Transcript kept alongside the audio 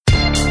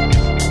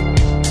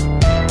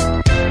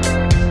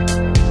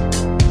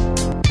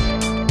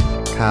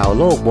ข่าว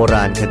โลกโบร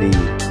าณคดี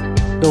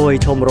โดย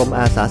ชมรม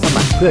อาสาส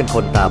มัครเพื่อนค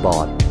นตาบอ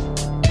ด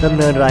ดำเ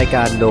นินรายก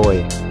ารโดย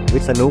วิ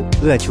ษณุ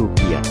เอื้อชูเ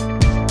กียรติ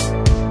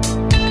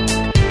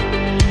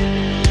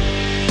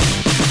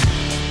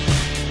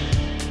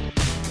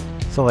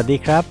สวัสดี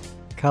ครับ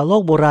ข่าวโล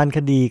กโบราณค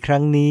ดีครั้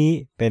งนี้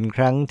เป็นค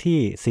รั้ง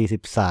ที่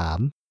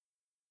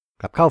43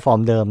กลับเข้าฟอร์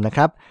มเดิมนะค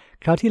รับ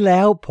คราวที่แล้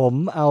วผม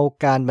เอา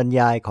การบรรย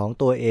ายของ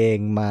ตัวเอง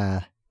มา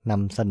น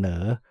ำเสน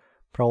อ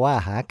เพราะว่า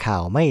หาข่า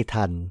วไม่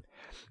ทัน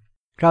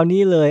คราว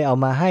นี้เลยเอา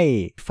มาให้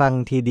ฟัง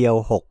ทีเดียว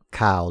6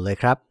ข่าวเลย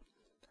ครับ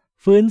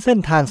ฟื้นเส้น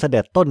ทางเส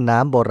ด็จต้นน้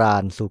ำโบรา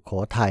ณสุโข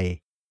ทัย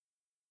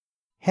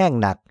แห้ง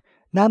หนัก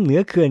น้ำเหนื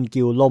อเขื่อน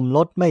กิ่วลมล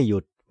ดไม่หยุ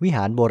ดวิห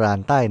ารโบราณ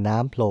ใต้น้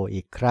ำโผล่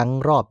อีกครั้ง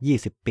รอบ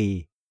20ปี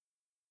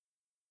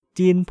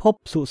จีนพบ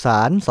สุสา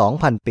น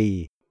 2,000 ปี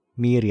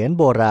มีเหรียญ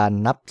โบราณ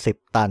นับ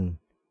10ตัน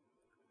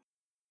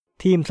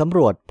ทีมสำร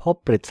วจพบ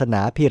ปริศน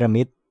าพีระ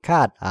มิดค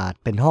าดอาจ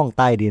เป็นห้องใ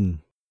ต้ดิน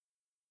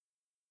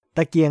ต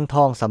ะเกียงท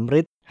องสำ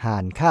ริดห่า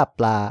นคาบ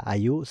ปลาอา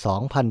ยุ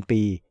 2,000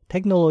 ปีเท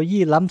คโนโลยี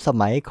ล้ำส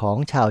มัยของ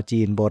ชาว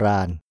จีนโบร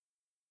าณ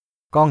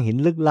กองหิน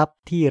ลึกลับ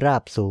ที่รา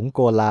บสูงโก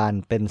ลาน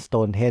เป็นสโต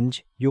นเฮน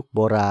จ์ยุคโบ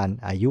ราณ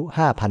อายุ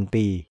 5,000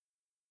 ปี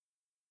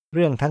เ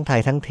รื่องทั้งไท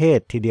ยทั้งเทศ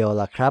ทีเดียว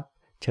ล่ะครับ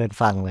เชิญ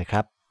ฟังเลยค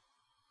รับ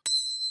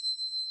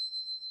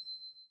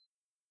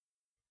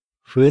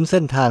ฟื้นเ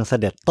ส้นทางเส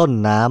ด็จต้น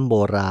น้ำโบ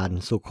ราณ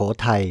สุโข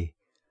ทัย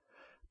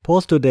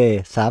Post Today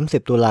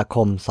 30 ตุลาค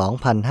ม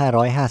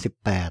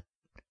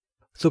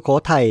 2558 สุโข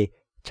ทัย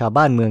ชาว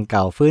บ้านเมืองเก่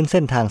าฟื้นเ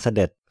ส้นทางเส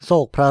ด็จโศ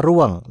กพระร่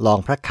วงลอง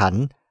พระขัน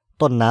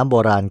ต้นน้ำโบ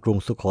ราณกรุง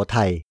สุโข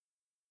ทัย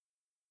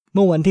เ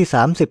มื่อวันที่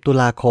30ตุ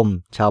ลาคม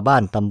ชาวบ้า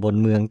นตำบล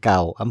เมืองเก่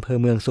าอำเภอ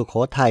เมืองสุโข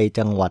ทัย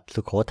จังหวัด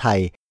สุโขทั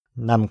ย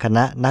นำคณ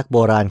ะนักโบ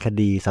ราณค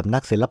ดีสำนั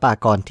กศิลปา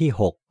กรที่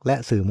6และ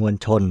สื่อมวล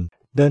ชน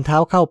เดินเท้า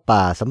เข้า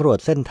ป่าสำรวจ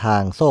เส้นทา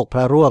งโศกพร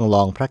ะร่วงล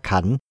องพระขั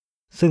น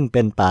ซึ่งเ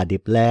ป็นป่าดิ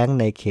บแล้ง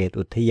ในเขต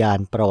อุทยาน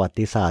ประวั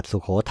ติศาสตร์สุ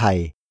โขทัย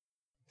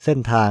เส้น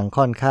ทาง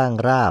ค่อนข้าง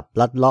ราบ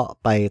ลัดเลาะ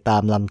ไปตา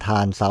มลำธา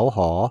รเสาห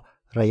อ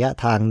ระยะ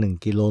ทาง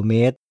1กิโลเม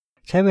ตร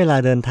ใช้เวลา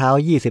เดินเท้า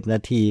20นา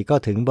ทีก็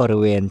ถึงบริ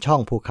เวณช่อ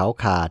งภูเขา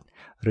ขาด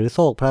หรือโศ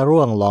กพระร่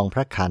วงลองพ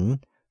ระขัน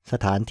ส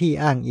ถานที่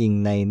อ้างอิง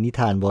ในนิท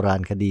านโบรา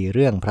ณคดีเ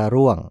รื่องพระ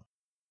ร่วง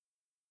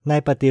ใน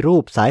ปฏิรู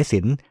ปสายศิ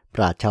ลป์ป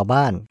ราชญ์ชาว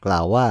บ้านกล่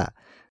าวว่า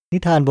นิ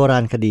ทานโบรา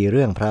ณคดีเ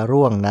รื่องพระ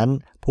ร่วงนั้น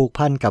ผูก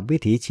พันกับวิ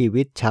ถีชี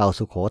วิตชาว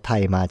สุโขทั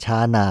ยมาช้า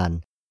นาน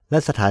และ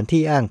สถาน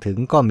ที่อ้างถึง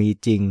ก็มี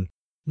จริง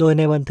โดยใ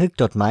นบันทึก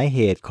จดหมายเห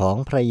ตุของ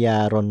พระยา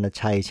รณ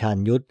ชัยชาญ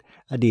ยุทธ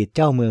อดีตเ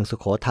จ้าเมืองสุ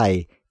โขทัย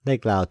ได้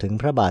กล่าวถึง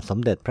พระบาทสม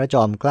เด็จพระจ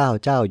อมเกล้า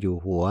เจ้าอยู่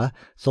หัว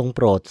ทรงโป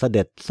รดเส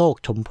ด็จโศก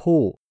ชม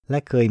พู่และ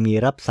เคยมี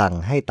รับสั่ง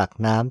ให้ตัก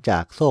น้ำจา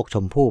กโศกช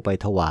มพู่ไป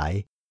ถวาย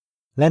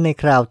และใน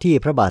คราวที่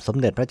พระบาทสม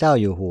เด็จพระเจ้า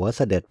อยู่หัวเ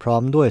สด็จพร้อ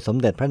มด้วยสม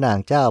เด็จพระนาง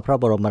เจ้าพระ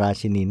บรมรา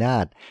ชินีนา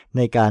ถใ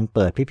นการเ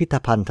ปิดพิพิธ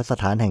ภัณฑส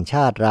ถานแห่งช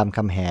าติรามค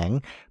ำแหง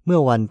เมื่อ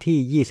วัน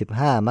ที่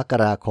25มก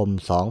ราคม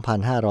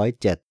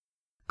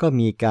2507ก็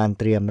มีการ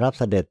เตรียมรับ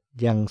เสด็จ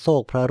ยังโศ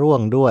กพระร่ว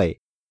งด้วย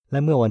และ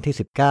เมื่อวันที่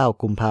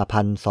19กุมภา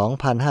พันธ์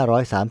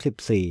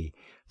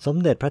2534สม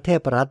เด็จพระเทพ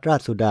รัตนรา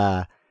ชสุดา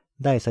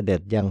ได้เสด็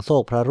จยังโศ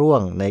กพระร่ว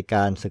งในก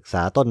ารศึกษ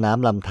าต้นน้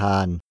ำลำธา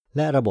รแ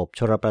ละระบบ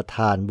ชลประท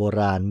านโบ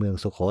ราณเมือง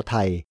สุโข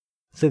ทัย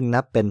ซึ่ง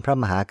นับเป็นพระ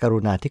มหากรุ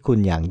ณาธิคุณ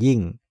อย่างยิ่ง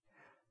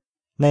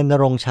ในณ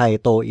รงค์ชัย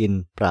โตอินท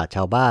ร์ปราชญ์ช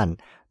าวบ้าน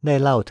ได้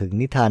เล่าถึง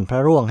นิทานพระ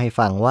ร่วงให้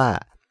ฟังว่า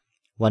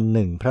วันห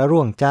นึ่งพระร่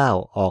วงเจ้า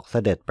ออกเส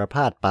ด็จประพ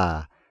าสป่า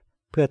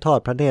เพื่อทอด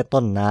พระเนตร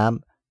ต้นน้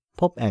ำ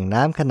พบแอ่ง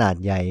น้ำขนาด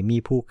ใหญ่มี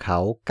ภูเขา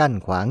กั้น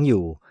ขวางอ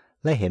ยู่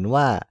และเห็น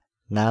ว่า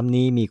น้ำ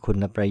นี้มีคุ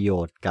ณประโย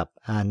ชน์กับ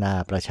อาณา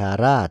ประชา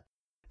ราษฎร์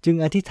จึง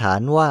อธิษฐา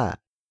นว่า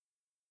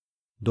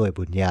ด้วย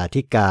บุญญา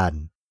ธิการ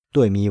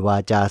ด้วยมีวา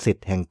จาสิท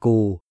ธิ์แห่งกู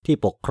ที่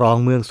ปกครอง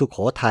เมืองสุโข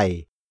ทัย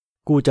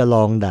กูจะล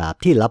องดาบ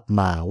ที่รับ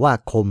มาว่า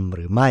คมห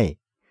รือไม่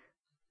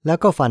แล้ว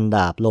ก็ฟันด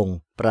าบลง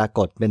ปราก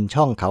ฏเป็น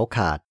ช่องเขาข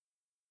าด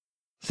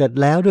เสร็จ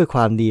แล้วด้วยคว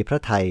ามดีพร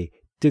ะทัย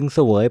จึงเส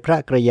วยพระ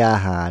กระยา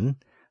หาร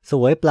เส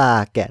วยปลา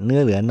แกะเนื้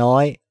อเหลือน้อ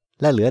ย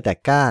และเหลือแต่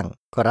ก้าง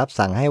ก็รับ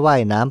สั่งให้ว่า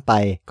ยน้ำไป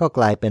ก็ก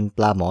ลายเป็นป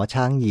ลาหมอ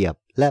ช้างเหยียบ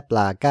และปล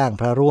าก้าง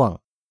พระร่วง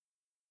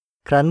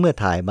ครั้นเมื่อ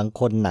ถ่ายบาง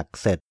คนหนัก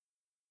เสร็จ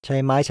ใช้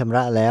ไม้ชำร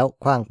ะแล้ว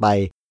ขว้างไป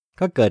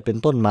ก็เกิดเป็น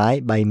ต้นไม้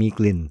ใบมีก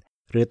ลิ่น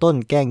หรือต้น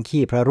แก้ง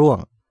ขี้พระร่วง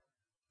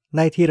น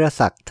ายธีร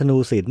ศักดิ์ธนู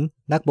ศิลป์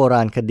นักโบร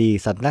าณคดี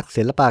สำนัก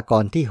ศิลปาก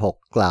รที่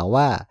6กล่าว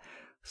ว่า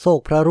โศก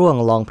พระร่วง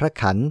ลองพระ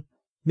ขัน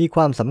มีค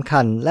วามสำ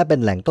คัญและเป็น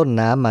แหล่งต้น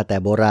น้ำมาแต่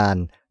โบราณ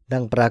ดั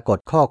งปรากฏ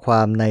ข้อคว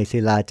ามในศิ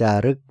ลาจา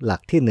รึกหลั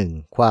กที่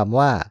1ความ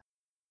ว่า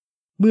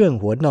เบื้อง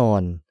หัวนอ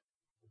น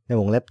ใน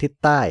วงเล็บทิศ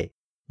ใต้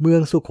เมือ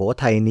งสุโข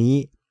ทัยนี้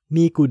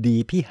มีกุฎี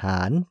พิหา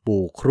ร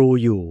ปู่ครู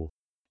อยู่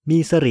มี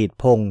สรีด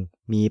พงศ์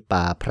มี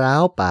ป่าพร้า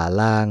วป่า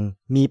ลาง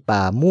มีป่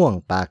าม่วง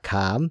ป่าข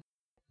าม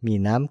มี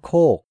น้ำโค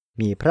ก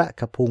มีพระ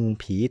คพุง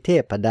ผีเท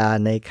พดา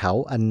ในเขา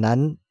อันนั้น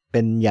เ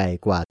ป็นใหญ่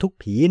กว่าทุก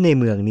ผีใน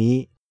เมืองนี้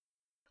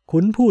ขุ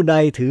นผู้ใด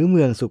ถือเ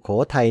มืองสุโข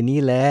ทัยนี้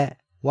แล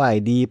ไหว้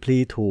ดีพลี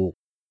ถูก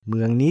เ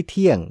มืองนี้เ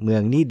ที่ยงเมือ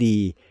งนี้ดี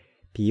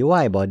ผีไห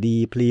ว้บ่ดี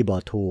พลีบ่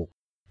ถูก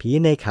ผี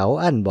ในเขา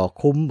อั้นบ่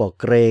คุ้มบ่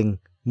เกรง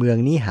เมือง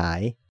นี้หา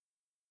ย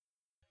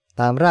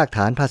ตามรากฐ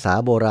านภาษา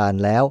โบราณ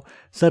แล้ว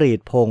สรีด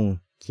พงษ์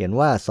เขียน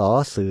ว่าสอ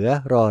เสือ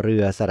รอเรื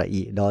อสระ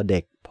อิดอเด็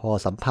กพอ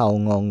สำเภา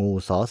งองู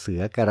สอเสื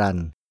อกรัน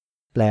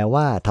แปล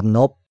ว่าทำน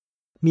บ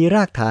มีร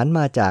ากฐานม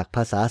าจากภ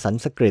าษาสัน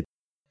สกฤต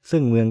ซึ่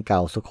งเมืองเก่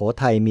าสุโข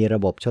ทัยมีระ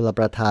บบชลป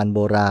ระทานโบ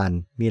ราณ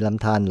มีล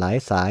ำธารหลาย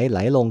สายไหล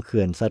ลงเ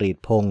ขื่อนสรีด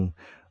พงษ์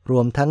ร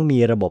วมทั้งมี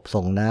ระบบ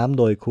ส่งน้ำ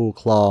โดยคู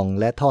คลอง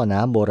และท่อน้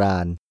ำโบรา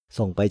ณ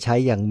ส่งไปใช้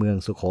ยังเมือง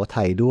สุโข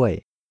ทัยด้วย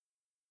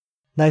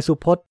นายสุ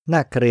พจน์น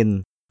าครินท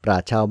ร์ปรา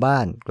ชญ์ชาวบ้า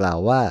นกล่าว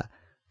ว่า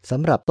ส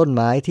ำหรับต้นไ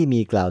ม้ที่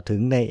มีกล่าวถึ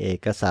งในเอ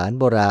กสาร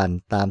โบราณ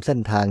ตามเส้น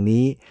ทาง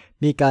นี้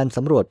มีการส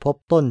ำรวจพบ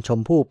ต้นชม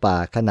พู่ป่า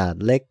ขนาด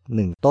เล็ก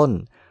1ต้น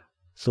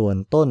ส่วน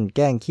ต้นแ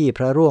ก้งขี้พ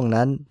ระร่วง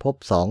นั้นพบ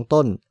2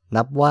ต้น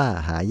นับว่า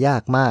หายา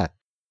กมาก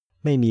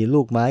ไม่มี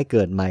ลูกไม้เ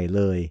กิดใหม่เ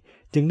ลย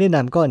จึงได้น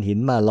ำก้อนหิน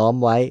มาล้อม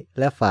ไว้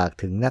และฝาก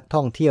ถึงนัก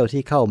ท่องเที่ยว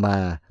ที่เข้ามา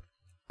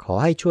ขอ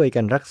ให้ช่วย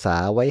กันรักษา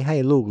ไว้ให้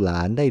ลูกหล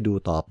านได้ดู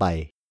ต่อไป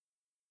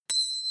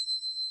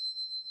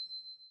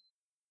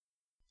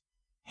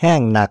แห้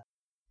งหนัก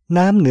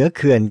น้ำเหนือเ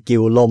ขื่อน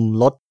กิ่วลม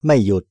ลดไม่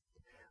หยุด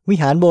วิ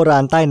หารโบรา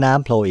ณใต้น้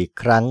ำโผล่อีก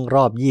ครั้งร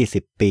อบ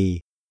20ปี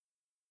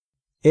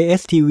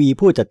ASTV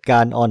ผู้จัดกา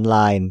รออนไล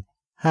น์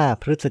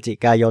5 พฤศจิ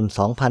กายน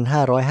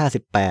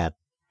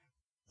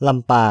 2558 ล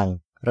ำปาง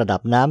ระดั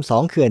บน้ำ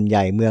2เขื่อนให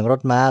ญ่เมืองร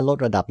ถม้าลด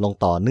ระดับลง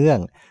ต่อเนื่อง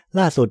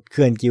ล่าสุดเ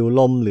ขื่อนกิ่ว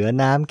ลมเหลือ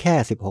น้ำแค่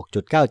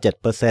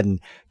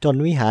 16.97% จน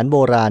วิหารโบ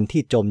ราณ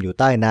ที่จมอยู่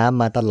ใต้น้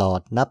ำมาตลอด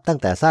นับตั้ง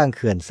แต่สร้างเ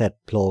ขื่อนเสร็จ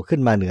โผล่ขึ้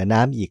นมาเหนือ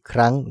น้ำอีกค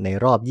รั้งใน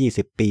รอบ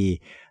20ปี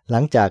หลั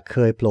งจากเค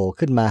ยโผล่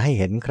ขึ้นมาให้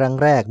เห็นครั้ง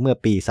แรกเมื่อ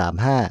ปี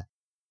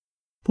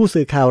35ผู้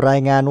สื่อข่าวรา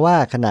ยงานว่า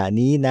ขณะ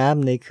นี้น้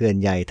ำในเขื่อน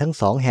ใหญ่ทั้ง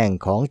2แห่ง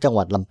ของจังห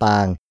วัดลำปา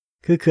ง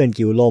คือเขื่อน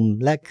กิ่วลม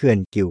และเขื่อน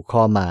กิ่วค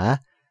อหมา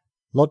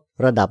ลด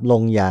ระดับล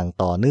งอย่าง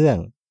ต่อเนื่อง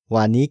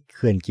วันนี้เ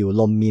ขื่อนกิ่ว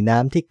ลมมีน้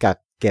ำที่กัก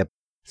เก็บ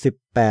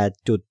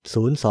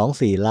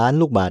 18.024 ล้าน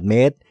ลูกบาศก์เม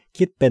ตร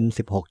คิดเป็น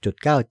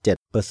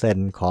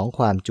 16.97% ของค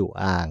วามจุ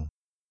อ่าง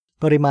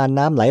ปริมาณ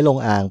น้ำไหลลง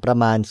อ่างประ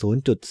มาณ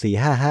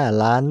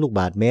 0.455 ล้านลูก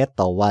บาศก์เมตร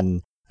ต่อวัน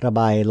ระบ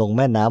ายลงแ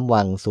ม่น้ำ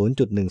วัง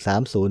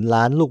 0.130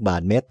 ล้านลูกบา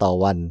ศก์เมตรต่อ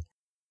วัน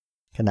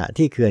ขณะ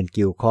ที่เขื่อน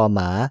กิ่วคอห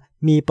มา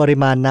มีปริ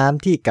มาณน้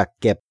ำที่กัก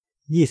เก็บ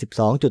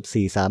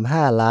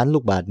 22.435 ล้านลู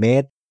กบาศก์เม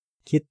ตร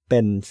คิดเป็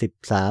น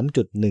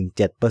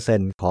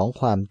 13.17% ของ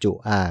ความจุ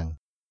อ่าง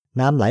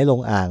น้ำไหลล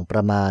งอ่างปร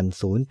ะมาณ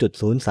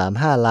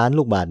 0.035 ล้าน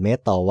ลูกบาศก์เมต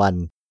รต่อวัน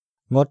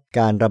งดก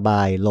ารระบ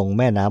ายลงแ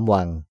ม่น้ำ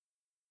วัง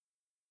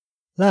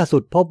ล่าสุ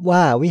ดพบว่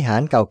าวิหา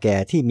รเก่าแก่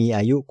ที่มีอ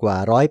ายุกว่า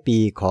100ปี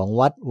ของ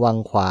วัดวัง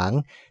ขวาง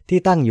ที่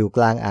ตั้งอยู่ก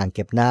ลางอ่างเ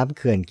ก็บน้ำเ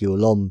ขื่อนกิ่ว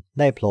ลม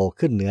ได้โผล่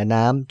ขึ้นเหนือ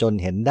น้ำจน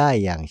เห็นได้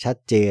อย่างชัด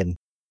เจน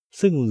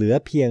ซึ่งเหลือ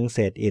เพียงเศ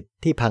ษอิฐ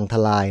ที่พังท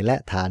ลายและ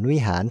ฐานวิ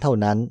หารเท่า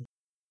นั้น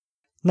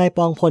นายป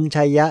องพล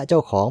ชัยยะเจ้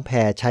าของแพ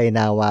ชัยน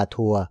าวา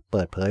ทัวร์เ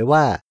ปิดเผย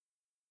ว่า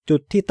จุ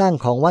ดที่ตั้ง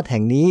ของวัดแห่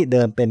งนี้เ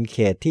ดิมเป็นเข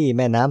ตที่แ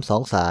ม่น้ำ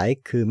2สาย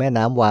คือแม่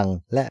น้ำวัง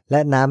และ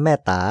น้ำแม่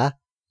ตา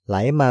ไหล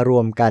มาร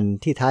วมกัน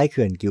ที่ท้ายเ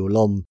ขื่อนกิ่วล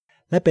ม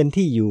และเป็น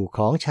ที่อยู่ข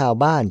องชาว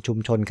บ้านชุม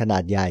ชนขนา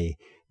ดใหญ่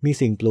มี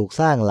สิ่งปลูก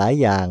สร้างหลาย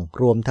อย่าง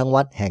รวมทั้ง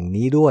วัดแห่ง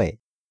นี้ด้วย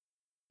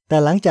แต่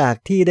หลังจาก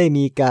ที่ได้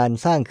มีการ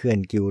สร้างเขื่อน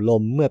กิ่วล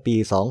มเมื่อปี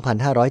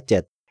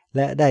 2507 แ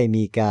ละได้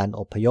มีการ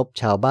อพยพ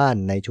ชาวบ้าน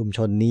ในชุมช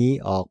นนี้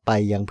ออกไป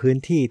ยังพื้น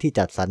ที่ที่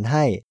จัดสรรใ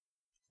ห้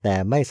แต่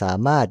ไม่สา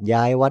มารถ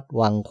ย้ายวัด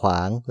วังขว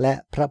างและ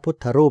พระพุท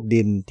ธรูป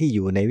ดินที่อ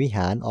ยู่ในวิห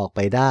ารออกไป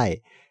ได้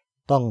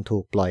ต้องถู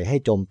กปล่อยให้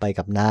จมไป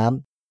กับน้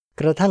ำ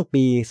กระทั่ง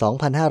ปี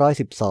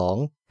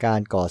 2512 กา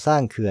รก่อสร้า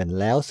งเขื่อน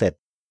แล้วเสร็จ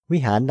วิ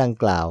หารดัง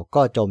กล่าว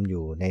ก็จมอ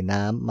ยู่ใน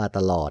น้ำมาต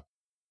ลอด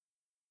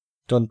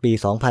จนปี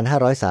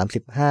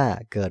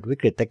 2535 เกิดวิ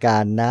กฤตกา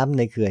รณ์น้ำใ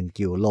นเขื่อน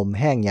กิ่วลม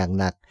แห้งอย่าง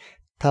หนัก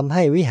ทำใ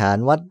ห้วิหาร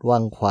วัดวั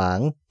งขวาง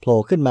โผล่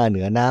ขึ้นมาเห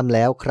นือน้ำแ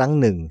ล้วครั้ง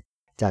หนึ่ง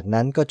จาก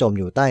นั้นก็จม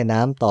อยู่ใต้น้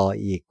ำต่อ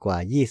อีกกว่า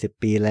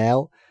20ปีแล้ว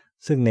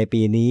ซึ่งใน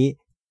ปีนี้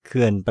เ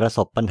ขื่อนประส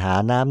บปัญหา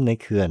น้ำใน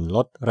เขื่อนล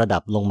ดระดั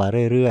บลงมา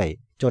เรื่อย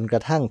ๆจนกร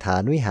ะทั่งฐา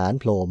นวิหาร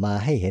โผล่มา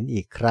ให้เห็น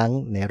อีกครั้ง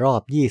ในรอ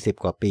บ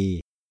20กว่าปี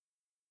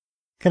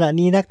ขณะ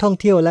นี้นักท่อง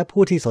เที่ยวและ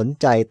ผู้ที่สน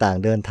ใจต่าง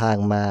เดินทาง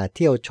มาเ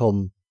ที่ยวชม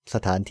ส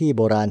ถานที่โ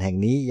บราณแห่ง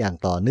นี้อย่าง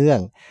ต่อเนื่อง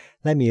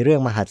และมีเรื่อ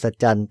งมหัศ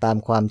จรรย์ตาม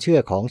ความเชื่อ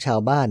ของชาว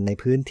บ้านใน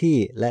พื้นที่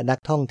และนัก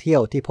ท่องเที่ย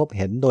วที่พบเ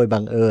ห็นโดยบั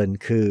งเอิญ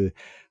คือ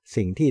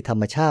สิ่งที่ธร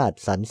รมชาติ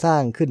สรรสร้า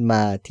งขึ้นม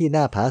าที่ห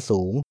น้าผา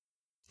สูง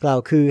กล่าว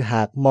คือห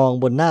ากมอง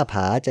บนหน้าผ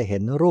าจะเห็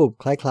นรูป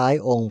คล้าย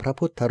ๆองค์พระ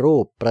พุทธรู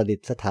ปประดิษ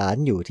ฐาน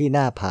อยู่ที่ห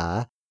น้าผา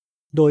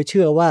โดยเ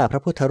ชื่อว่าพร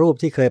ะพุทธรูป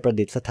ที่เคยประ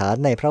ดิษฐาน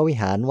ในพระวิ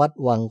หารวัด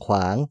วังขว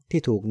าง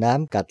ที่ถูกน้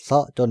ำกัดเซา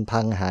ะจนพั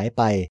งหาย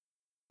ไป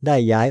ได้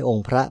ย้ายอง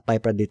ค์พระไป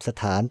ประดิษ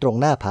ฐานตรง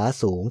หน้าผา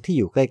สูงที่อ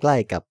ยู่ใกล้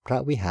ๆกับพระ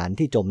วิหาร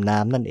ที่จมน้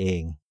ำนั่นเอ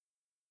ง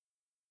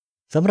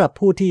สำหรับ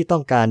ผู้ที่ต้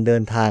องการเดิ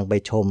นทางไป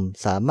ชม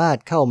สามารถ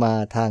เข้ามา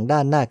ทางด้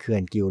านหน้าเขื่อ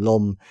นกิ่วล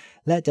ม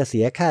และจะเ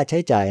สียค่าใช้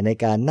จ่ายใน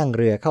การนั่ง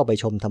เรือเข้าไป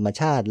ชมธรรม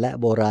ชาติและ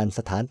โบราณส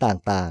ถาน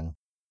ต่าง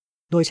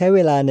ๆโดยใช้เว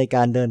ลาในก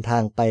ารเดินทา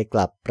งไปก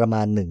ลับประม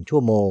าณ1ชั่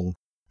วโมง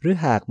หรือ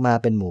หากมา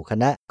เป็นหมู่ค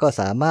ณะก็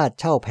สามารถ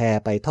เช่าแพ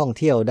ไปท่อง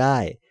เที่ยวได้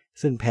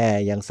ซึ่งแพ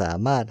ยังสา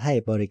มารถให้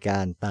บริกา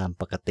รตาม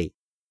ปกติ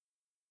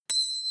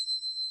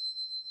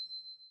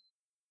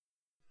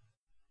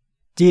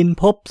จีน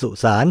พบสุ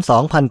สาน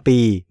 2,000 ปี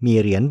มี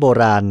เหรียญโบ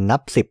ราณนั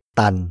บ10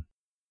ตัน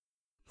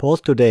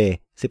Post Today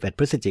 11 พ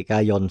ฤศจิกา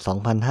ยน 2558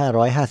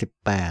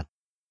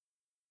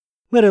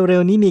 เมื่อเร็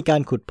วๆนี้มีกา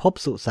รขุดพบ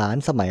สุสาน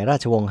สมัยรา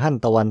ชวงศ์ฮั่น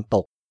ตะวันต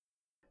ก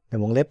ใน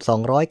วงเล็บ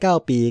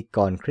209ปี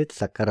ก่อนคริสต์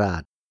ศักรา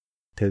ช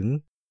ถึง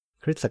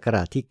คริสต์ศักร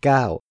าชที่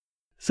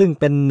9ซึ่ง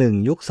เป็นหนึ่ง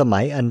ยุคส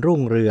มัยอันรุ่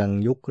งเรือง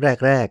ยุค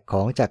แรกๆข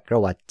องจักร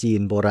วรรดิจี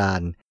นโบรา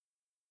ณ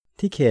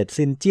ที่เขต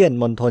ซินเจี้ยน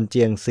มณฑลเ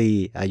จียงซี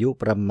อายุ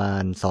ประมา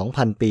ณ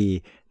 2,000 ปี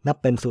นับ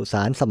เป็นสุส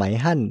านสมัย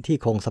ฮั่นที่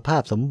คงสภา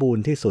พสมบูร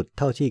ณ์ที่สุดเ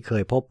ท่าที่เค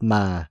ยพบม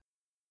า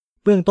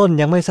เบื้องต้น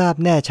ยังไม่ทราบ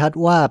แน่ชัด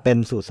ว่าเป็น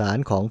สุสาน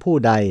ของผู้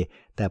ใด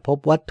แต่พบ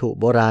วัตถุ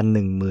โบราณ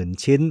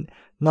 10,000 ชิ้น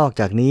นอก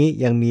จากนี้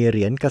ยังมีเห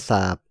รียญกระส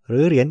าบหรื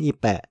อเหรียญอี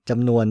แปะจ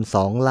ำนวน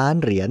2ล้าน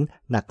เหรียญ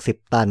หนัก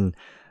10ตัน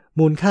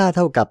มูลค่าเ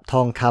ท่ากับท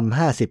องคำ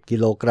50กิ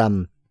โลกรัม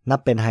นับ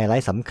เป็นไฮไล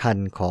ท์สำคัญ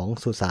ของ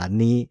สุสาน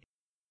นี้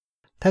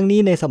ทั้ง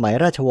นี้ในสมัย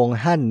ราชวงศ์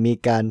ฮั่นมี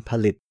การผ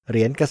ลิตเห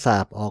รียญกระสา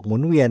บออกหมุ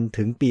นเวียน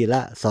ถึงปีล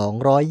ะ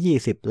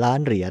220ล้าน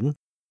เหรียญ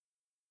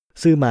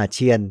ซื่อหมาเ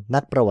ชียนนั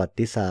กประวั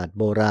ติศาสตร์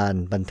โบราณ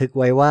บันทึก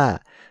ไว้ว่า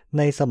ใ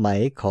นสมัย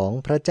ของ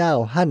พระเจ้า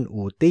ฮั่น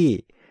อู่ตี้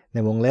ใน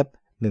วงเล็บ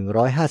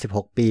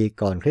156ปี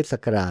ก่อนคริสต์ศั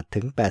กราช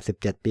ถึง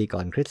87ปีก่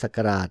อนคริสต์ศัก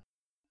ราช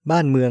บ้า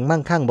นเมืองมั่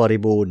งคั่งบริ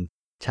บูรณ์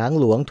ช้าง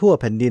หลวงทั่ว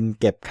แผ่นดิน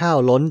เก็บข้าว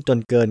ล้นจน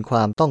เกินคว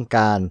ามต้องก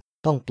าร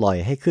ต้องปล่อย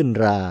ให้ขึ้น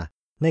รา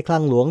ในคลั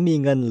งหลวงมี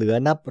เงินเหลือ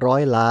นับ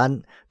100 ล้าน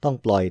ต้อง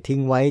ปล่อยทิ้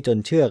งไว้จน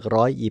เชือก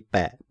ร้อยอีแป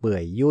ะเปื่อ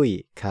ยยุ่ย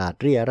ขาด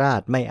เรี่ยรา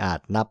ดไม่อาจ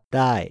นับไ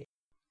ด้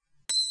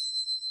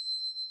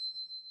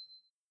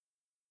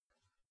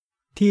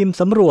ทีม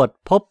สำรวจ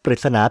พบปริ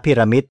ศนาพี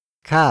ระมิด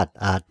คาด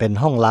อาจเป็น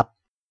ห้องลับ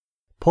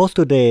Post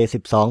Today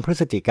 12 พฤ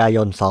ศจิกาย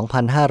น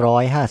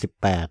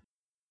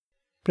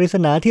 2558 ปริศ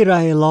นาที่รา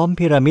ยล้อม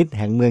พีระมิดแ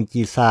ห่งเมือง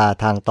กีซา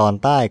ทางตอน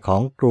ใต้ขอ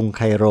งกรุง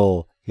ไคโร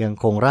ยัง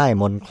คงร่าย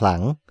มนต์ขลั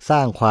งสร้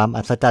างความ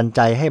อัศจรรย์ใ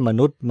จให้ม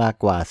นุษย์มา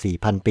กว่า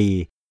 4,000 ปี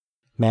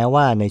แม้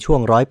ว่าในช่ว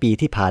ง100 ปี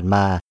ที่ผ่านม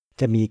า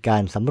จะมีกา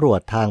รสำรว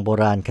จทางโบ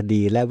ราณค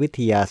ดีและวิท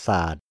ยาศ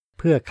าสตร์เ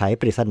พื่อไข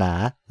ปริศนา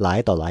หลาย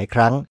ต่อหลายค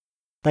รั้ง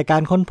แต่กา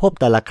รค้นพบ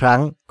แต่ละครั้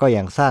งก็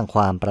ยังสร้างค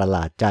วามประหล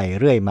าดใจ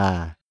เรื่อยมา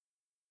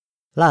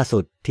ล่าสุ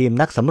ดทีม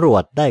นักสำรว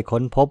จได้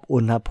ค้นพบอุ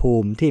ณหภู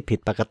มิที่ผิด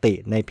ปกติ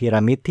ในพีร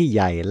ะมิดที่ใ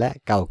หญ่และ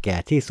เก่าแก่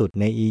ที่สุด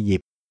ในอียิป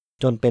ต์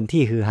จนเป็น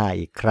ที่ฮือฮา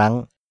อีกครั้ง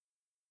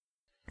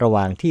ระห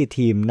ว่างที่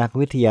ทีมนัก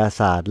วิทยา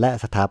ศาสตร์และ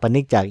สถาปนิ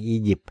กจากอี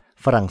ยิปต์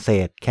ฝรั่งเศ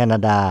สแคนา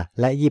ดา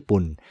และญี่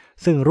ปุ่น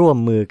ซึ่งร่วม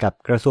มือกับ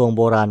กระทรวงโ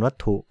บราณวัต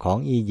ถุของ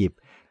อียิปต์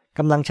ก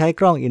ำลังใช้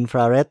กล้องอินฟร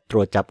าเรดตร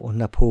วจจับอุณ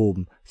หภูมิ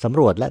สำ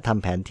รวจและท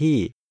ำแผนที่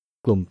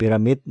กลุ่มพีระ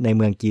มิดในเ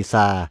มืองกีซ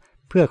า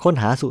เพื่อค้น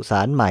หาสุส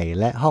านใหม่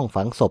และห้อง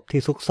ฝังศพ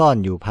ที่ซุกซ่อน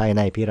อยู่ภายใ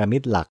นพีระมิ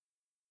ดหลัก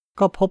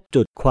ก็พบ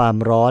จุดความ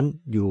ร้อน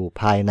อยู่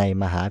ภายใน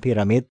มหาพีร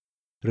ะมิด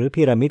หรือ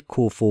พีระมิด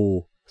คูฟู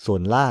ส่ว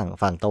นล่าง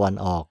ฝั่งตะวัน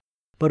ออก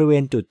บริเว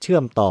ณจุดเชื่อ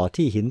มต่อ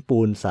ที่หินปู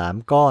น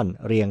3ก้อน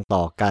เรียง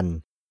ต่อกัน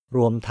ร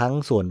วมทั้ง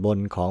ส่วนบน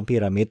ของพี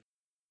ระมิด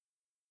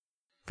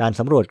การ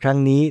สำรวจครั้ง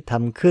นี้ท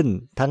ำขึ้น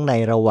ทั้งใน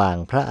ระหว่าง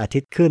พระอาทิ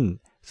ตย์ขึ้น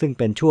ซึ่งเ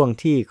ป็นช่วง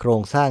ที่โคร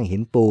งสร้างหิ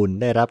นปูน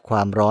ได้รับคว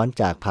ามร้อน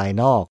จากภาย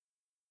นอก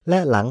และ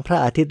หลังพระ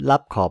อาทิตย์ลั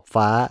บขอบ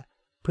ฟ้า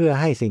เพื่อ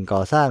ให้สิ่งก่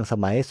อสร้างส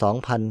มัย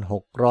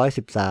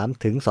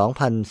 2,613 ถึง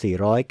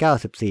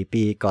 2,494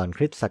 ปีก่อนค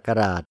ริสต์ศัก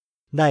ราช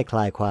ได้คล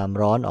ายความ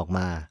ร้อนออก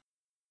มา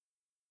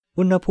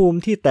อุณหภูมิ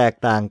ที่แตก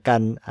ต่างกั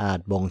นอาจ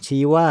บ่ง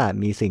ชี้ว่า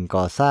มีสิ่ง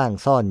ก่อสร้าง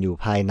ซ่อนอยู่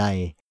ภายใน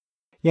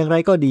อย่างไร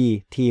ก็ดี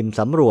ทีม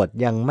สำรวจ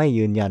ยังไม่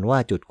ยืนยันว่า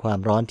จุดความ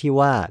ร้อนที่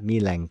ว่ามี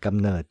แหล่งกำ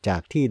เนิดจา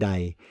กที่ใด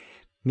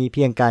มีเ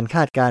พียงการค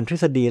าดการณ์ทฤ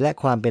ษฎีและ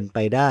ความเป็นไป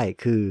ได้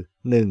คือ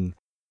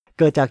 1.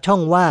 เกิดจากช่อ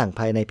งว่าง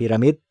ภายในพีระ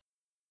มิด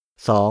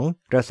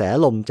 2. กระแส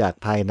ลมจาก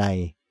ภายใน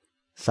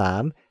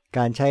 3. ก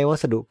ารใช้วั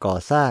สดุก่อ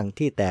สร้าง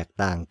ที่แตก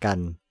ต่างกัน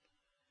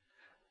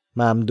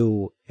มามดู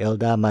เอล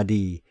ดามา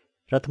ดี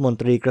รัฐมน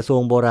ตรีกระทรว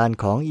งโบราณ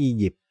ของอี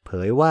ยิปต์เผ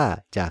ยว่า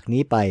จาก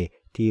นี้ไป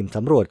ทีมส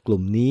ำรวจก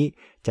ลุ่มนี้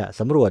จะ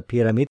สำรวจพี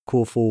ระมิดคู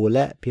ฟูแล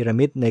ะพีระ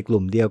มิดในก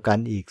ลุ่มเดียวกัน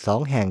อีก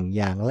2แห่งอ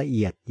ย่างละเ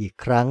อียดอีก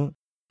ครั้ง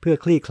เพื่อ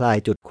คลี่คลาย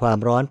จุดความ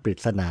ร้อนปริ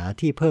ศนา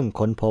ที่เพิ่ง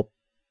ค้นพบ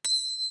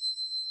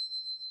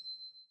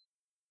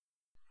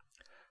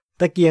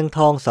ตะเกียงท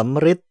องส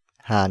ำริด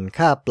ห่านค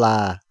าบปลา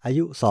อา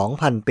ยุ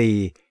 2,000 ปี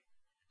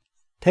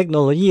เทคโน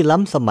โลยีล้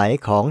ำสมัย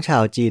ของชา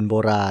วจีนโบ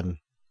ราณ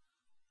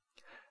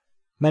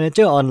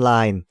Manager ออนไล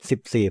น์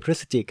14 พฤ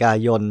ศจิกา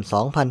ยน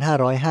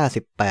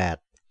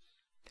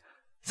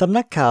 2558 สำ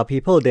นักข่าว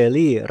People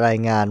Daily ราย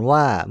งาน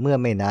ว่าเมื่อ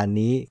ไม่นาน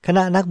นี้คณ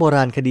ะนักโบร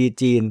าณคดี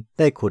จีน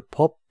ได้ขุดพ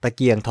บตะเ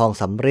กียงทอง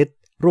สำริด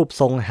รูป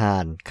ทรงห่า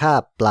นคา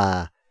บปลา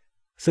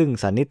ซึ่ง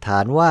สันนิษฐา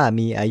นว่า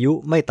มีอายุ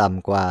ไม่ต่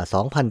ำกว่า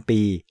 2,000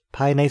 ปีภ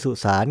ายในสุ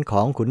สานข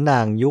องขุนนา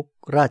งยุค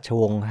ราช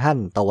วงศ์ฮั่น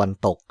ตะวัน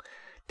ตก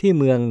ที่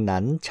เมืองหนั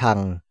นชัง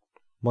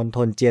มณฑ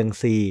ลเจียง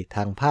ซีท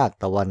างภาค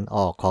ตะวันอ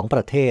อกของป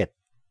ระเทศ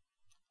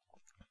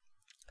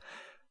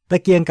ตะ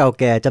เกียงเก่า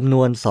แก่จำน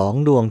วน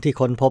2ดวงที่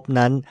ค้นพบ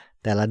นั้น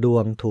แต่ละดว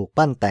งถูก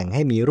ปั้นแต่งใ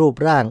ห้มีรูป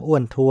ร่างอ้ว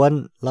นท้วน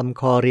ลำ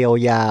คอเรียว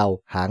ยาว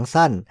หาง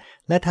สั้น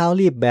และเท้า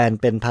รีบแบน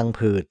เป็นพัง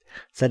ผืด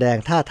แสดง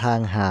ท่าทาง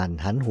ห่าน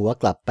หันหัว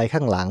กลับไปข้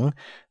างหลัง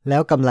แล้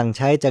วกำลังใ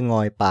ช้จะง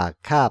อยปาก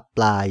คาบป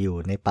ลาอยู่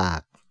ในปา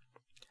ก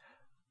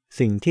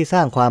สิ่งที่สร้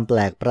างความแปล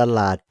กประห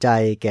ลาดใจ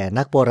แก่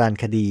นักโบราณ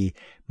คดี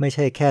ไม่ใ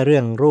ช่แค่เรื่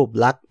องรูป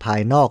ลักษณ์ภา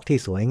ยนอกที่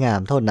สวยงา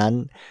มเท่านั้น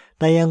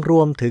แต่ยังร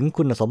วมถึง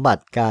คุณสมบั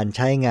ติการใ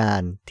ช้งา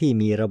นที่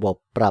มีระบบ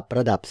ปรับร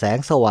ะดับแสง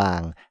สว่า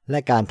งและ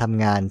การท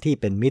ำงานที่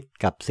เป็นมิตร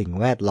กับสิ่ง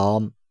แวดล้อ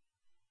ม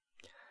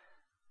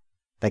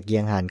ตะเกี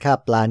ยงหารคาบ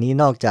ปลานี้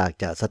นอกจาก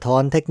จะสะท้อ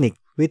นเทคนิค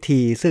วิ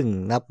ธีซึ่ง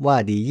นับว่า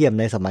ดีเยี่ยม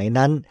ในสมัย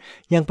นั้น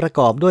ยังประก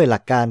อบด้วยหลั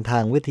กการทา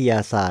งวิทยา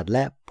ศาสตร์แล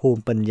ะภู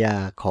มิปัญญา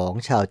ของ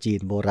ชาวจี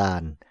นโบรา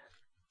ณ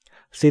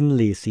ซินห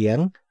ลี่เสียง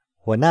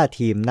หัวหน้า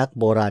ทีมนัก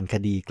โบราณค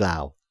ดีกล่า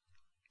ว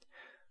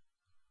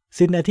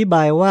ซินอธิบ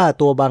ายว่า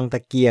ตัวบังตะ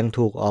เกียง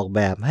ถูกออกแ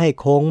บบให้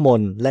โค้งม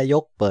นและย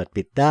กเปิด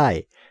ปิดได้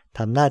ท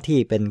ำหน้าที่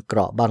เป็นเกร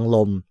าะบังล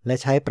มและ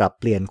ใช้ปรับ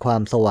เปลี่ยนควา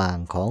มสว่าง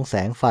ของแส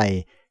งไฟ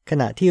ข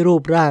ณะที่รู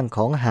ปร่างข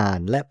องห่าน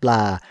และปล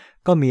า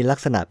ก็มีลัก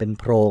ษณะเป็น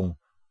โพรง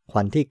ค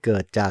วันที่เกิ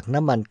ดจาก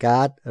น้ำมันก๊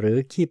าซหรือ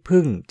ขี้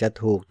ผึ้งจะ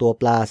ถูกตัว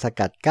ปลาส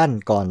กัดกั้น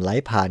ก่อนไหล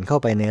ผ่านเข้า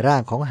ไปในร่า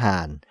งของห่า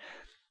น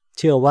เ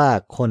ชื่อว่า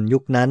คนยุ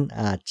คนั้น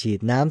อาจฉีด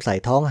น้ำใส่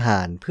ท้องห่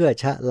านเพื่อ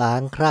ชะล้า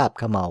งคราบ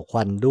เขม่าวค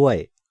วันด้วย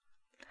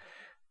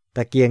ต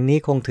ะเกียงนี้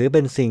คงถือเ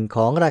ป็นสิ่งข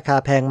องราคา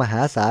แพงมห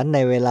าศาลใน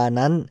เวลา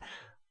นั้น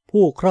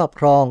ผู้ครอบ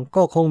ครอง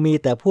ก็คงมี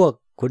แต่พวก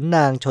ขุนน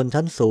างชน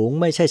ชั้นสูง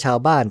ไม่ใช่ชาว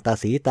บ้านตา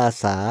สีตา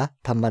สา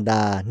ธรรมด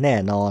าแน่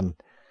นอน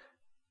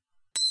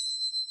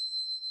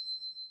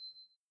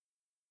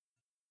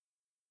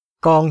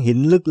กองหิน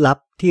ลึกลับ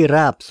ที่ร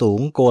าบสู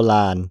งโกล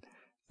าน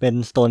เป็น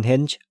สโตนเฮ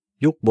นจ์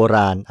ยุคโบร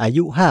าณอา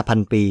ยุ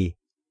 5,000 ปี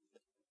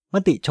ม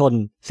ติชน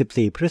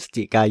14พฤศ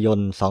จิกายน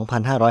2558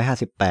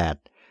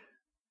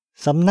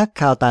สำนัก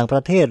ข่าวต่างปร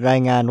ะเทศรา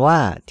ยงานว่า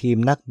ทีม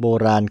นักโบ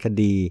ราณค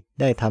ดี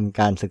ได้ทำ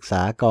การศึกษ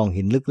ากอง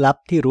หินลึกลับ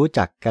ที่รู้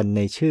จักกันใ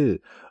นชื่อ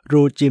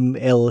รูจิม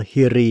เอล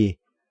ฮิรี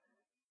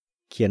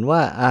เขียนว่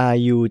า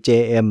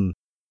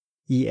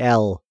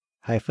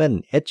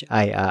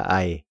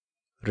RUJMEL-HIRI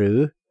หรือ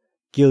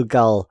กิล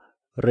กัล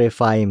เรไ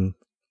ฟม์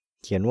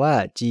เขียนว่า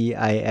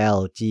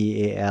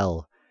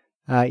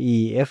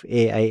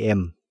GILGALREFAIM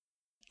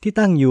ที่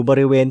ตั้งอยู่บ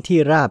ริเวณที่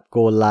ราบโก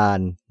ลา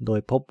นโดย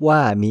พบว่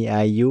ามีอ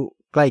ายุ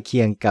ใกล้เ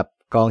คียงกับ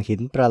กองหิ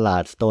นประหลา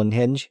ดสโตนเฮ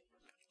นจ์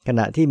ขณ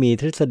ะที่มี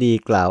ทฤษฎี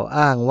กล่าว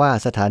อ้างว่า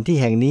สถานที่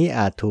แห่งนี้อ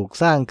าจถูก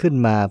สร้างขึ้น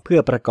มาเพื่อ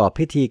ประกอบ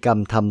พิธีกรรม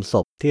ทำศ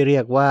พที่เรี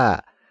ยกว่า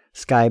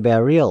Sky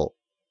Burial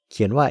เ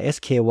ขียนว่า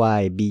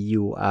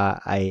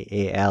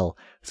SKYBURIAL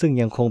ซึ่ง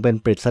ยังคงเป็น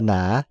ปริศน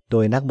าโด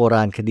ยนักโบร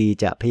าณคดี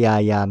จะพยา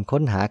ยาม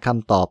ค้นหาค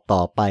ำตอบต่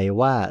อไป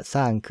ว่าส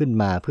ร้างขึ้น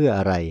มาเพื่ออ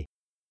ะไร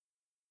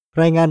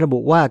รายงานระบุ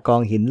ว่ากอ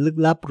งหินลึก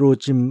ลับรู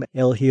จิมเอ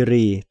ลฮิ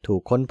รีถู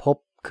กค้นพบ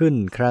ขึ้น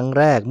ครั้ง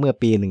แรกเมื่อ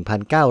ปี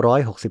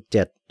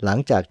 1967 หลัง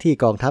จากที่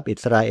กองทัพอิ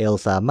สราเอล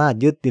สามารถ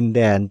ยึดดินแ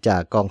ดนจา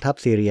กกองทัพ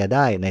ซีเรียไ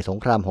ด้ในสง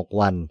คราม6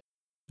 วัน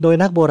โดย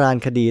นักโบราณ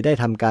คดีได้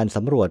ทำการส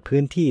ำรวจ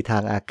พื้นที่ทา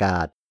งอากา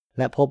ศแ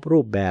ละพบรู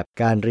ปแบบ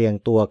การเรียง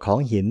ตัวของ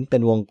หินเป็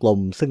นวงกลม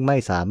ซึ่งไม่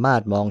สามาร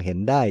ถมองเห็น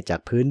ได้จาก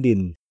พื้นดิน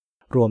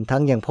รวมทั้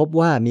งยังพบ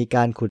ว่ามีก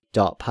ารขุดเจ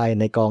าะภาย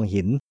ในกอง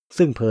หิน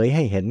ซึ่งเผยใ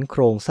ห้เห็นโค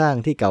รงสร้าง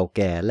ที่เก่าแ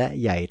ก่และ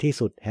ใหญ่ที่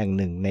สุดแห่ง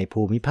หนึ่งใน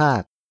ภูมิภา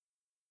ค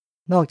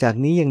นอกจาก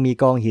นี้ยังมี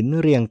กองหิน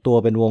เรียงตัว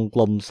เป็นวงก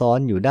ลมซ้อน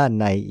อยู่ด้าน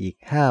ในอีก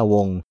5 ว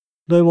ง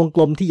โดยวงก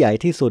ลมที่ใหญ่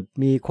ที่สุด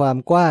มีความ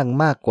กว้าง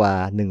มากกว่า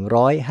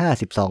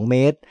152 เม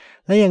ตร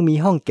และยังมี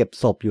ห้องเก็บ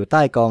ศพอยู่ใ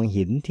ต้กอง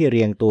หินที่เ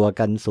รียงตัว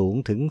กันสูง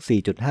ถึง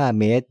 4.5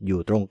 เมตรอยู่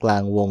ตรงกลา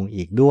งวง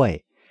อีกด้วย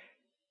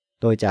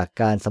โดยจาก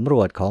การสำร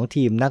วจของ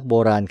ทีมนักโบ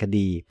ราณค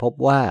ดีพบ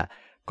ว่า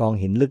กอง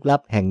หินลึกลั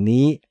บแห่ง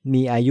นี้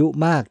มีอายุ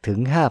มากถึง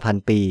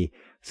 5,000 ปี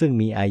ซึ่ง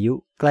มีอายุ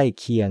ใกล้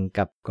เคียง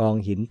กับกอง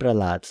หินประ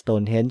หลาดสโต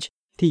นเฮนจ์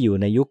ที่อยู่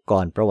ในยุคก่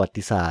อนประวั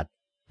ติศาสตร์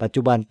ปัจ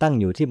จุบันตั้ง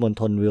อยู่ที่มณ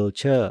ฑลวิลเ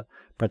ชอร์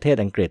ประเทศ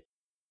อังกฤษ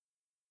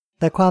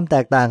แต่ความแต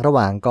กต่างระห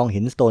ว่างกอง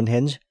หินสโตนเฮ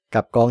นจ์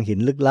กับกองหิน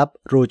ลึกลับ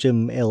รูจิม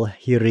เอล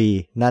ฮิรี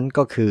นั้น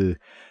ก็คือ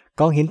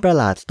กองหินประ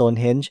หลาดสโตน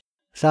เฮนจ์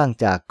สร้าง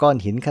จากก้อน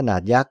หินขนา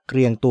ดยักษ์เ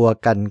รียงตัว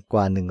กันก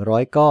ว่า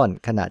100ก้อน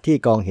ขณะที่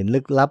กองหินลึ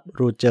กลับ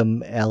รูจิม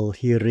เอล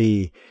ฮิรี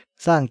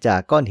สร้างจาก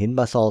ก้อนหินบ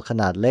าซอลต์ข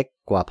นาดเล็ก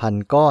กว่า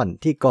 1,000 ก้อน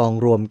ที่กอง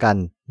รวมกัน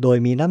โดย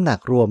มีน้ำหนัก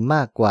รวมม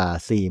ากกว่า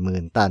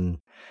 40,000 ตัน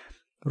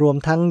รวม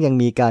ทั้งยัง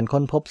มีการ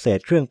ค้นพบเศษ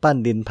เครื่องปั้น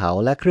ดินเผา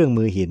และเครื่อง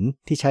มือหิน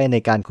ที่ใช้ใน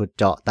การขุด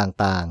เจาะ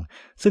ต่าง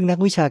ๆซึ่งนัก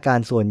วิชาการ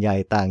ส่วนใหญ่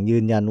ต่างยื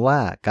นยันว่า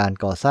การ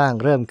ก่อสร้าง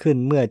เริ่มขึ้น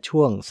เมื่อ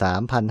ช่วง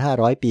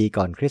 3,500 ปี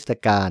ก่อนคริสต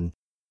กาล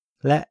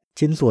และ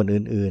ชิ้นส่วน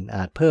อื่นๆอ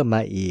าจเพิ่มม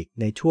าอีก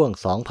ในช่วง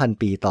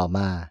 2,000 ปีต่อม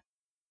า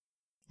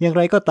อย่างไ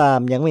รก็ตาม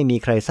ยังไม่มี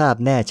ใครทราบ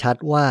แน่ชัด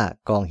ว่า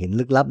กองหิน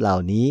ลึกลับเหล่า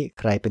นี้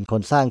ใครเป็นค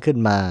นสร้างขึ้น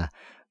มา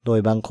โดย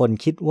บางคน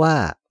คิดว่า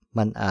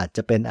มันอาจจ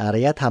ะเป็นอาร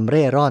ยธรรมเ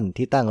ร่ร่อน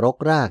ที่ตั้งรก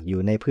รากอ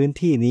ยู่ในพื้น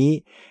ที่นี้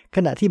ข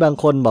ณะที่บาง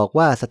คนบอก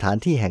ว่าสถาน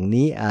ที่แห่ง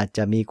นี้อาจจ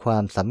ะมีควา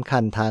มสำคั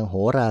ญทางโห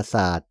ราศ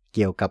าสตร์เ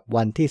กี่ยวกับ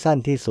วันที่สั้น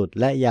ที่สุด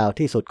และยาว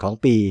ที่สุดของ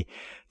ปี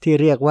ที่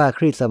เรียกว่าค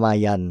ริสต์มา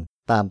ยัน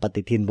ตามป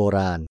ฏิทินโบร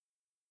าณ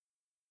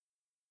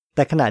แ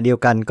ต่ขณะเดียว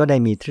กันก็ได้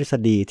มีทฤษ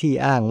ฎีที่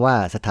อ้างว่า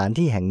สถาน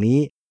ที่แห่งนี้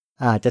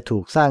อาจจะถู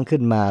กสร้างขึ้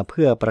นมาเ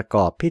พื่อประก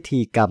อบพิธี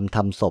กรรมท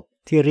ำศพ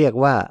ที่เรียก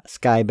ว่า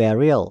Sky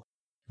Burial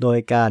โดย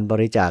การบ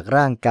ริจาค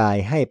ร่างกาย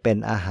ให้เป็น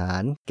อาหา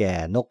รแก่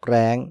นกแ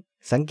ร้ง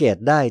สังเกต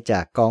ได้จ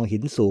ากกองหิ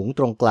นสูงต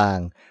รงกลาง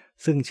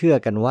ซึ่งเชื่อ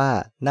กันว่า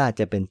น่า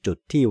จะเป็นจุด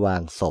ที่วา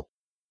งศพ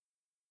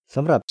ส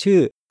ำหรับชื่อ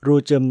รู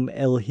จมเ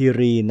อลฮิ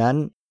รีนั้น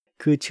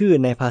คือชื่อ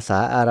ในภาษา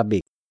อาหรับิ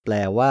กแปล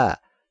ว่า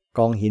ก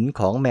องหิน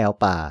ของแมว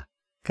ป่า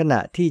ขณะ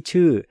ที่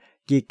ชื่อ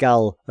กิกั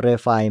ลเร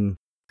ไฟม์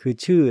คือ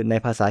ชื่อใน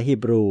ภาษาฮี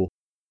บรู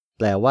แ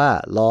ปลว่า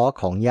ล้อ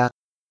ของยักษ์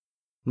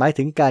หมาย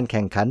ถึงการแ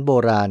ข่งขันโบ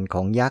ราณข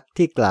องยักษ์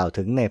ที่กล่าว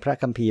ถึงในพระ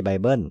คัมภีร์ไบ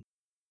เบิล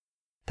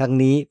ทั้ง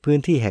นี้พื้น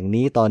ที่แห่ง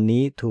นี้ตอน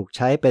นี้ถูกใ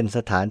ช้เป็นส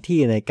ถานที่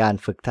ในการ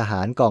ฝึกทห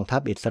ารกองทั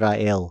พอิสรา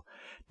เอล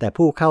แต่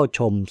ผู้เข้าช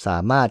มสา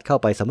มารถเข้า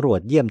ไปสำรวจ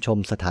เยี่ยมชม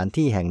สถาน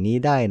ที่แห่งนี้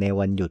ได้ใน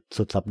วันหยุด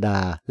สุดสัปดา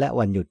ห์และ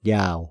วันหยุดย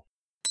าว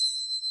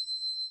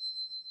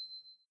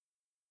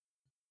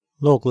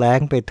โลกแล้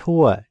งไปทั่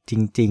วจ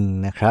ริง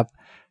ๆนะครับ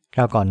ค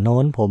ราวก่อนโ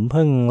น้นผมเ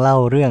พิ่งเล่า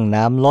เรื่อง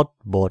น้ำลด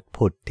โบสถ์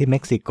ผุดที่เม็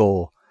กซิโก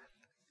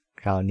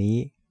คราวนี้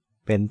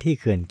เป็นที่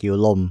เขื่อนกิว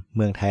ลมเ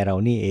มืองไทยเรา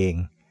นี่เอง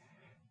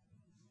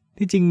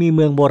ที่จริงมีเ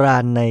มืองโบรา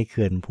ณในเ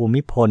ขื่อนภู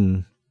มิพล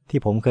ที่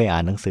ผมเคยอ่า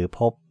นหนังสือพ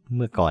บเ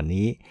มื่อก่อน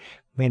นี้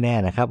ไม่แน่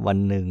นะครับวัน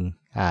หนึ่ง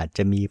อาจจ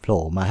ะมีโผ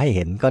ล่มาให้เ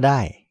ห็นก็ได้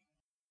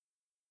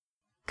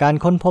การ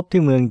ค้นพบ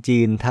ที่เมืองจี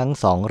นทั้ง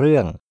สองเรื่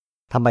อง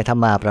ทำไปท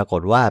ำมาปราก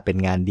ฏว่าเป็น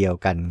งานเดียว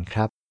กันค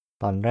รับ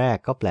ตอนแรก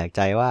ก็แปลกใ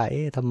จว่า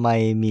ทำไม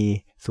มี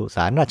สุส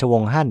านราชว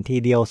งศ์ฮั่นที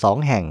เดียว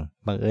2แห่ง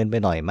บังเอิญไป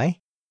หน่อยไหม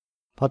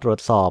พอตรว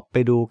จสอบไป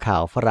ดูข่า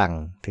วฝรั่ง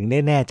ถึงได้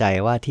แน่ใจ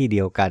ว่าที่เดี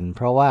ยวกันเพ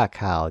ราะว่า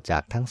ข่าวจา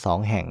กทั้ง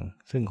2แห่ง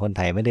ซึ่งคนไ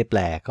ทยไม่ได้แปล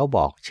เขาบ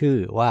อกชื่อ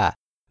ว่า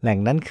แหล่ง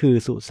นั้นคือ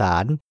สุสา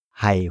น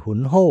ไห่หุน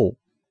โฮ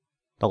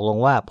ตกลง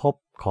ว่าพบ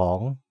ของ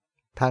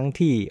ทั้ง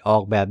ที่ออ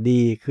กแบบ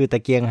ดีคือตะ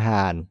เกียงห่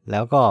านแล้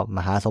วก็ม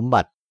หาสม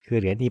บัติคือ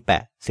เหรียญอีแป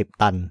ะ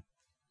10 ตัน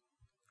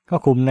ก็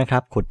คุ้มนะครั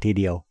บขุดที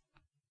เดียว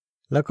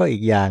แล้วก็อี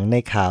กอย่างใน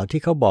ข่าว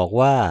ที่เขาบอก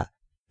ว่า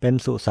เป็น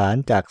สุสาน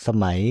จากส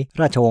มัย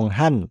ราชวงศ์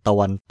ฮั่นตะ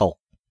วันตก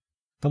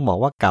ต้องบอก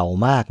ว่าเก่า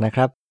มากนะค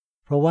รับ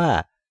เพราะว่า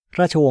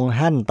ราชวงศ์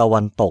ฮั่นตะ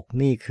วันตก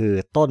นี่คือ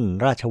ต้น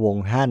ราชวง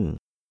ศ์ฮั่น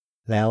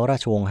แล้วรา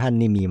ชวงศ์ฮั่น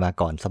นี่มีมา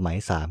ก่อนสมัย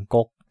3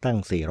ก๊กตั้ง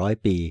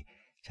400 ปี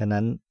ฉะ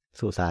นั้น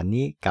สุสาน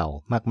นี้เก่า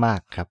มาก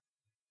ๆครับ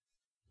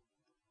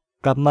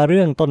กลับมาเ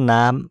รื่องต้น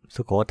น้ำ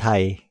สุโขทั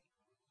ย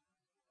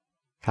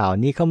ข่าว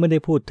นี้เขาไม่ได้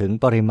พูดถึง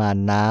ปริมาณ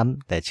น้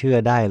ำแต่เชื่อ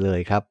ได้เลย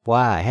ครับ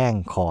ว่าแห้ง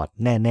ขอด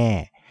แน่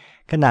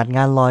ๆขนาดง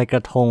านลอยกร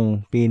ะทง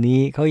ปีนี้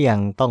เขายัง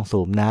ต้องสู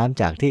บน้ำ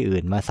จากที่อื่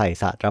นมาใส่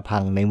สระตะพั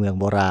งในเมือง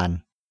โบราณ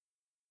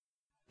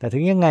แต่ถึ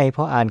งยังไงพ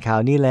ออ่านข่าว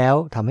นี้แล้ว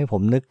ทำให้ผ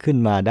มนึกขึ้น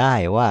มาได้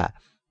ว่า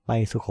ไป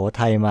สุโข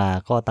ทัยมา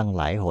ก็ตั้งห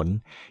ลายหน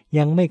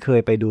ยังไม่เคย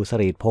ไปดูส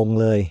รีทพง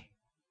เลย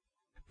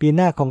ปีห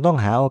น้าคงต้อง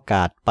หาโอก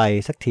าสไป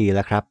สักทีแ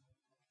ล้วครับ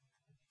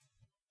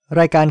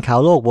รายการข่าว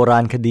โลกโบรา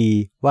ณคดี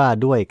ว่า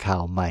ด้วยข่า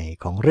วใหม่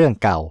ของเรื่อง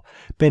เก่า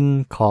เป็น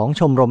ของ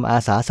ชมรมอา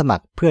สาสมัค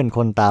รเพื่อนค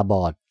นตาบ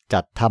อด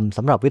จัดทำส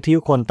ำหรับวิทยุ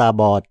คนตา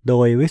บอดโด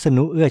ยวิษ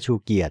ณุเอื้อชู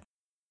เกียรติ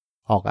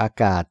ออกอา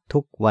กาศทุ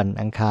กวัน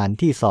อังคาร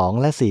ที่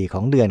2และ4ข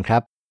องเดือนครั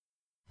บ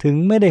ถึง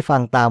ไม่ได้ฟั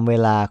งตามเว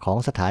ลาของ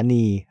สถา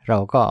นีเรา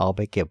ก็เอาไป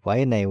เก็บไว้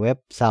ในเว็บ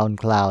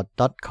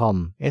soundcloud.com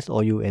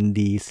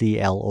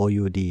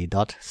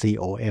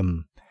soundcloud.com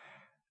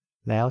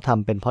แล้วท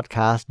ำเป็นพอดค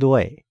าสต์ด้ว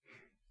ย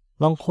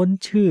ลองค้น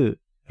ชื่อ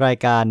ราย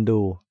การดู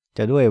จ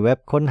ะด้วยเว็บ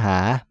ค้นหา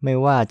ไม่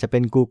ว่าจะเป็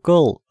น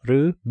Google หรื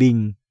อ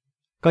Bing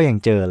ก็ยัง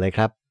เจอเลยค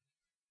รับ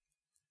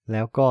แ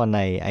ล้วก็ใน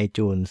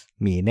iTunes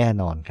มีแน่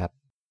นอนครับ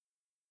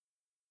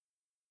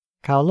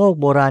ข่าวโลก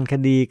โบราณค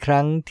ดีค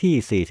รั้ง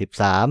ที่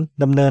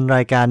43ดำเนินร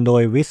ายการโด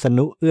ยวิษ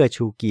ณุเอื้อ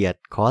ชูเกียรติ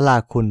ขอลา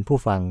คุณผู้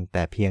ฟังแ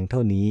ต่เพียงเท่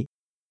านี้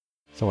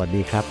สวัส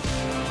ดีครับ